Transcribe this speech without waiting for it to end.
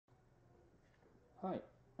Hi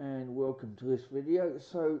and welcome to this video.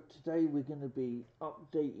 So today we're going to be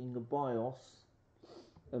updating the BIOS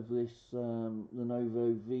of this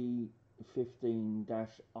Lenovo V15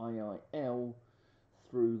 IIL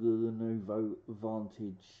through the Lenovo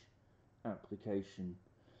Vantage application.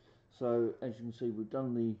 So as you can see, we've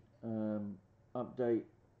done the update.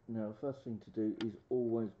 Now the first thing to do is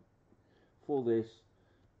always, for this,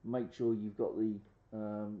 make sure you've got the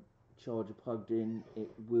charger plugged in. It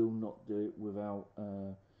will not do it without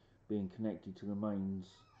being connected to the mains.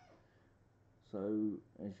 So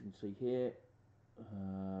as you can see here,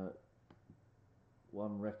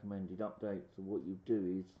 one recommended update. So what you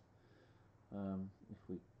do is, if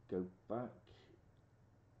we go back,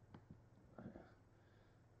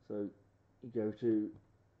 so you go to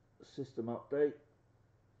System Update,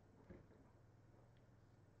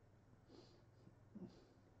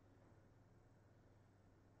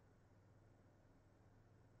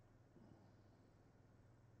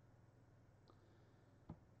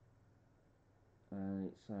 and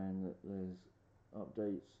it's saying that there's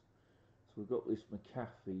updates. So we've got this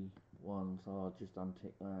McAfee one, so I'll just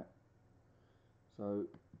untick that. So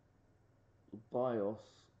the BIOS,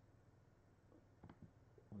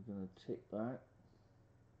 we're going to tick that,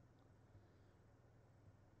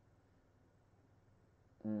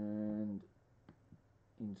 and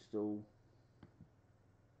install.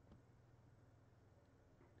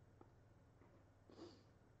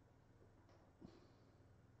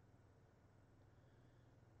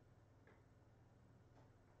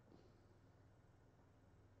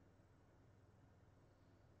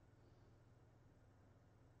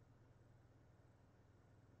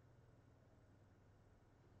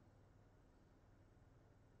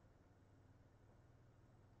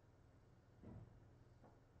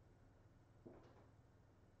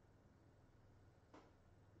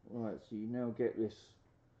 Right, so you now get this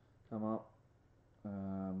come up.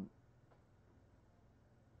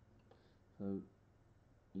 So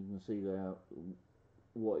you can see there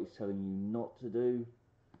what it's telling you not to do.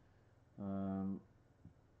 So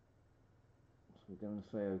we're going to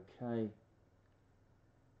say OK.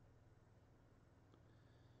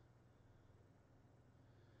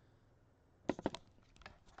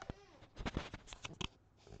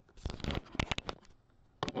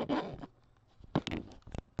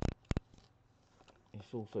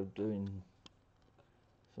 It's also doing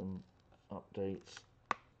some updates.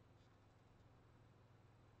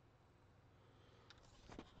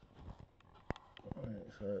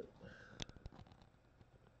 Right,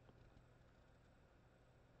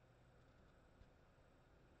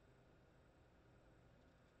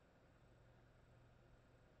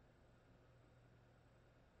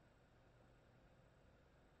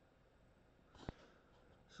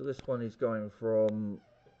 so this one is going from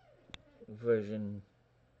version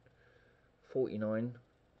 49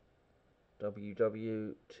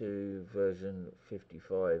 WW to version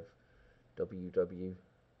 55 WW.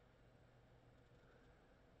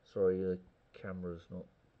 Sorry, the camera's not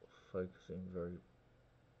focusing very.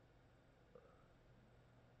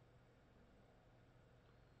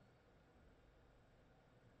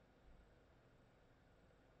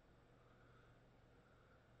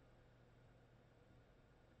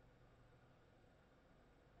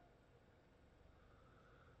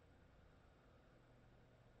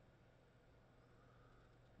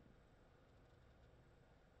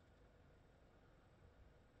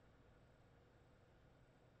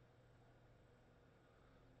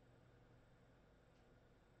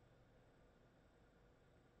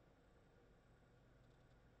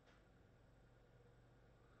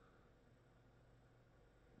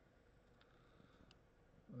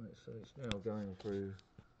 Right, so it's now going through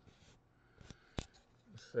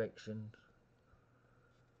a section.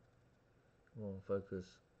 Come on, focus.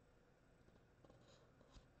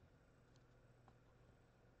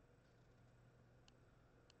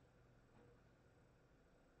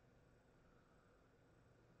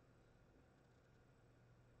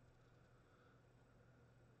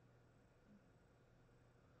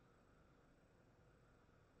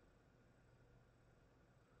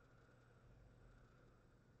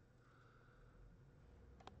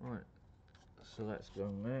 Right, so that's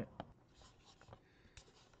going there.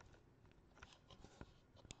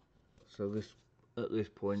 So this, at this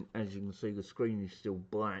point, as you can see, the screen is still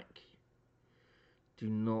black. Do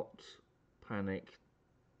not panic.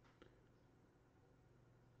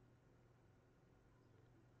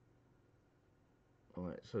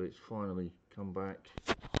 Alright, so it's finally come back.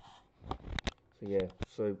 So yeah,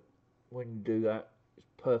 so when you do that, it's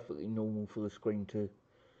perfectly normal for the screen to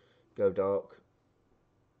go dark.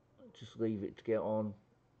 Just leave it to get on.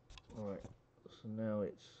 Alright, so now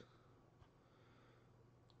it's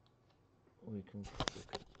we can,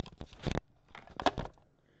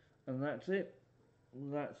 and that's it.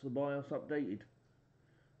 That's the BIOS updated.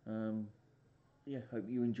 Yeah, hope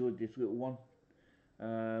you enjoyed this little one.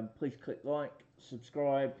 Please click like,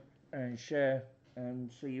 subscribe and share,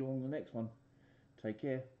 and see you on the next one. Take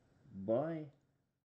care. Bye.